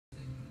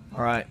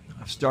All right,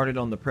 I've started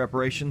on the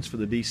preparations for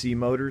the DC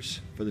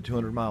motors for the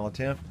 200-mile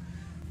attempt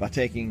by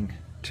taking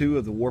two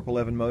of the Warp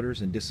 11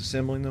 motors and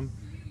disassembling them.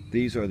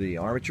 These are the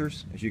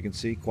armatures, as you can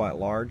see, quite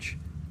large,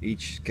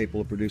 each capable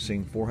of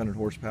producing 400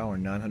 horsepower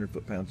and 900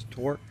 foot-pounds of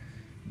torque.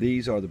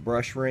 These are the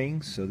brush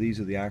rings, so these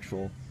are the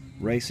actual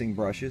racing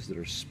brushes that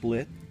are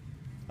split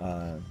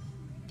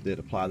that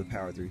apply the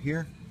power through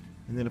here.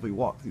 And then if we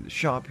walk through the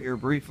shop here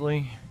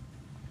briefly,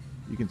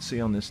 you can see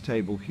on this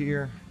table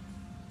here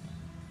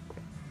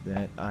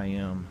that I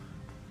am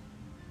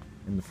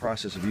in the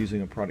process of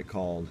using a product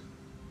called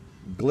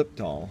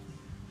Gliptol,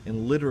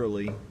 and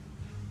literally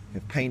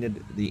have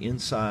painted the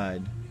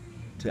inside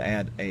to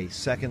add a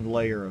second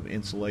layer of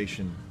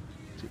insulation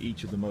to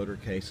each of the motor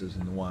cases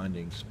and the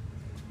windings.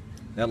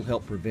 That'll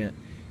help prevent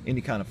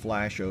any kind of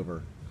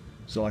flashover.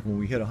 So like when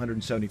we hit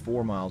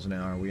 174 miles an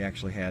hour, we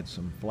actually had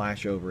some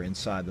flashover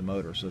inside the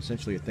motor. So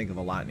essentially think of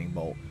a lightning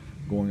bolt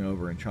going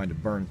over and trying to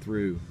burn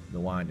through the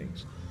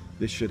windings.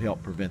 This should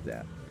help prevent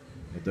that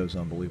at those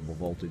unbelievable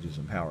voltages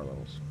and power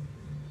levels.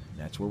 And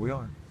that's where we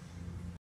are.